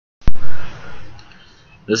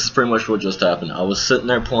this is pretty much what just happened. I was sitting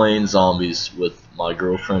there playing zombies with my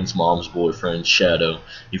girlfriend's mom's boyfriend, Shadow.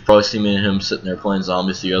 You've probably seen me and him sitting there playing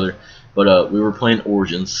zombies together. But we were playing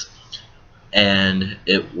Origins, and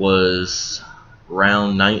it was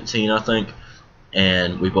round 19, I think,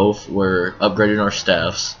 and we both were upgrading our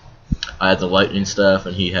staffs. I had the lightning staff,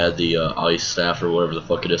 and he had the ice staff, or whatever the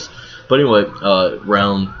fuck it is. But anyway,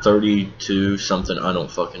 round 32 something, I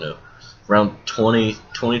don't fucking know. Round 20,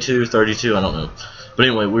 22, 32, I don't know. But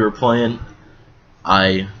anyway, we were playing.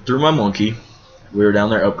 I threw my monkey. We were down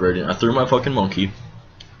there upgrading. I threw my fucking monkey.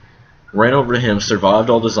 Ran over to him, survived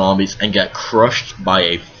all the zombies, and got crushed by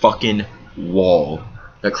a fucking wall.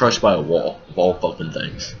 Got crushed by a wall. Of all fucking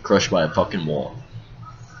things. Crushed by a fucking wall.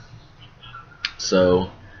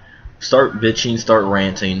 So, start bitching, start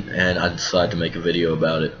ranting, and I decided to make a video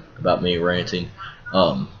about it. About me ranting.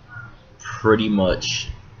 Pretty much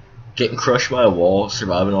getting crushed by a wall,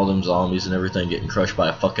 surviving all them zombies and everything, getting crushed by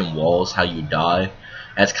a fucking wall is how you die.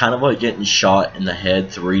 That's kind of like getting shot in the head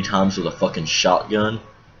 3 times with a fucking shotgun,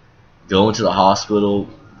 going to the hospital,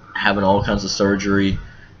 having all kinds of surgery,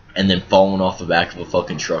 and then falling off the back of a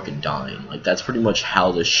fucking truck and dying. Like, that's pretty much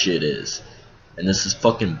how this shit is. And this is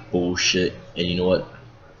fucking bullshit. And you know what?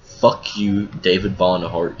 Fuck you, David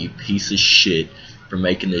Vonderhart, you piece of shit, for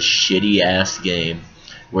making this shitty ass game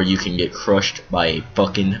where you can get crushed by a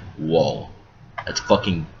fucking wall. That's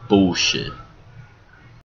fucking bullshit.